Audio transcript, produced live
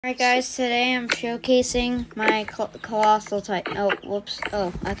Alright guys, today I'm showcasing my Colossal Titan. Oh, whoops.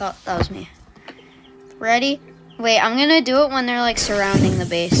 Oh, I thought that was me. Ready? Wait, I'm gonna do it when they're like surrounding the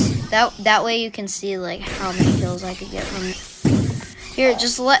base. That way you can see like how many kills I could get from it. Here,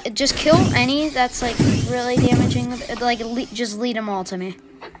 just kill any that's like really damaging. Just lead them all to me.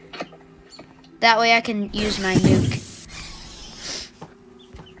 That way I can use my nuke.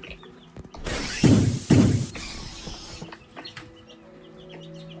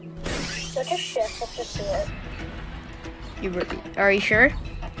 So just shift, let's just do it. Are you sure?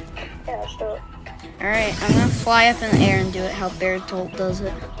 Yeah, let's do it. Alright, I'm gonna fly up in the air and do it how Bertolt does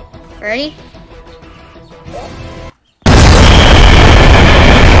it. Ready? Yeah.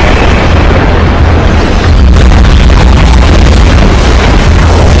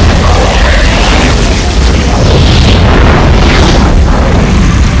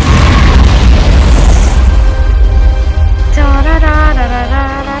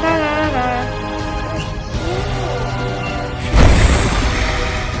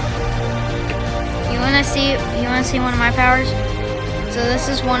 You wanna see one of my powers? So this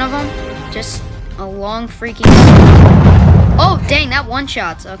is one of them. Just a long freaking. Oh dang, that one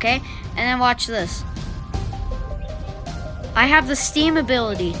shots, okay? And then watch this. I have the steam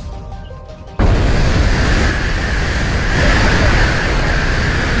ability.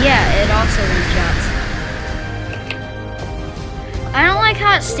 Yeah, it also one shots. I don't like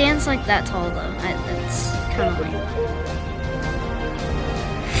how it stands like that tall though. It's kind of lame.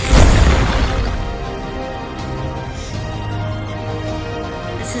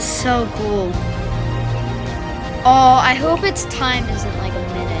 This is so cool. Oh, I hope its time isn't like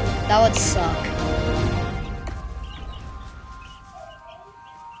a minute. That would suck.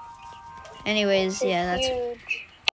 Anyways, yeah, that's